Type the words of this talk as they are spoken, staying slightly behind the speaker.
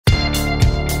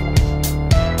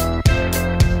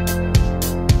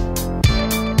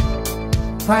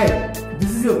Hi,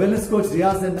 this is your wellness coach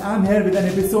Riaz and I am here with an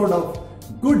episode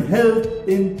of Good Health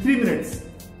in 3 minutes.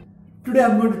 Today I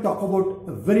am going to talk about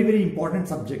a very important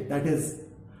subject, that is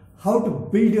how to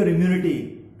build your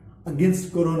immunity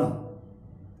against corona.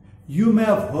 You may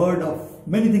have heard of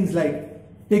many things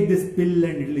like take this pill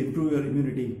and it will improve your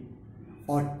immunity,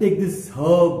 or take this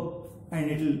herb and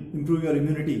it will improve your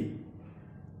immunity.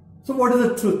 So what is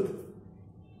the truth?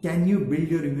 Can you build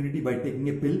your immunity by taking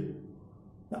a pill?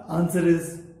 The answer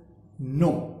is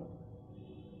no.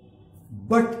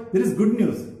 But there is good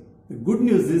news. The good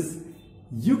news is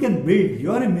you can build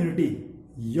your immunity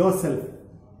yourself.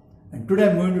 And today I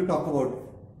am going to talk about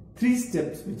 3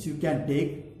 steps which you can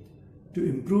take to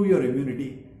improve your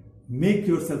immunity, make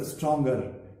yourself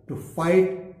stronger to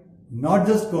fight not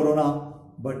just corona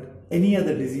but any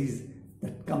other disease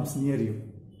that comes near you.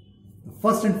 The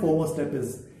first and foremost step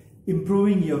is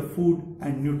improving your food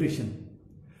and nutrition.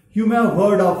 You may have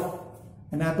heard of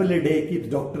an apple a day keeps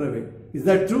doctor away. Is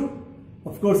that true?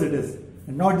 Of course it is.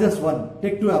 And not just one.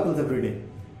 Take 2 apples every day.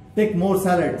 Take more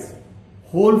salads,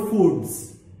 whole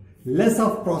foods, less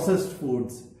of processed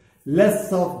foods,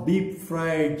 less of deep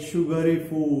fried sugary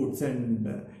foods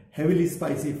and heavily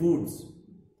spicy foods.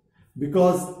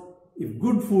 Because if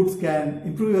good foods can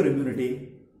improve your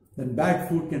immunity, then bad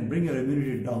food can bring your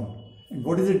immunity down. And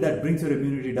what is it that brings your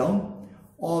immunity down?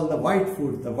 All the white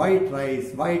foods, the white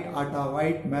rice, white atta,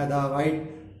 white maida,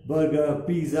 white burger,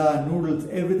 pizza, noodles,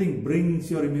 everything brings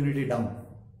your immunity down.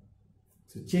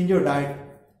 So change your diet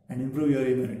and improve your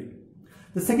immunity.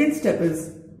 The second step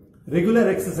is regular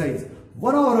exercise.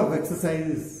 1 hour of exercise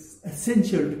is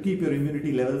essential to keep your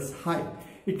immunity levels high.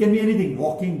 It can be anything: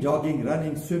 walking, jogging,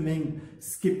 running, swimming,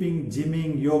 skipping,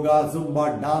 gymming, yoga,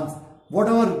 Zumba, dance.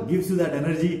 Whatever gives you that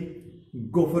energy,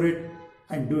 go for it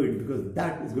and do it, because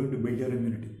that is going to build your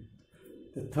immunity.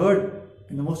 The third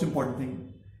and the most important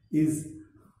thing is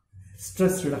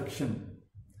stress reduction.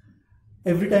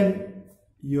 Every time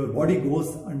your body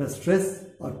goes under stress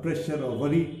or pressure or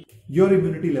worry, your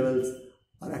immunity levels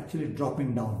are actually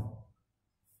dropping down.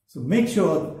 So make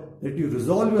sure that you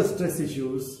resolve your stress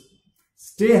issues,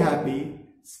 stay happy,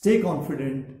 stay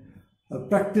confident,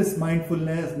 practice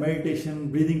mindfulness,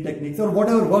 meditation, breathing techniques, or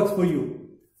whatever works for you,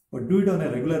 but do it on a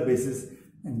regular basis,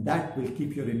 and that will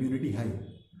keep your immunity high.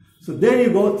 So there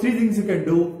you go, 3 things you can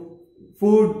do: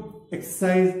 food,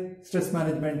 exercise, stress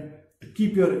management, to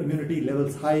keep your immunity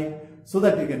levels high so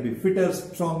that you can be fitter,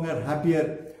 stronger,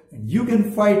 happier, and you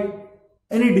can fight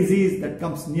any disease that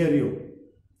comes near you.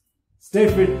 Stay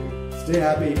fit, stay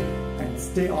happy, and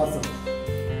stay awesome.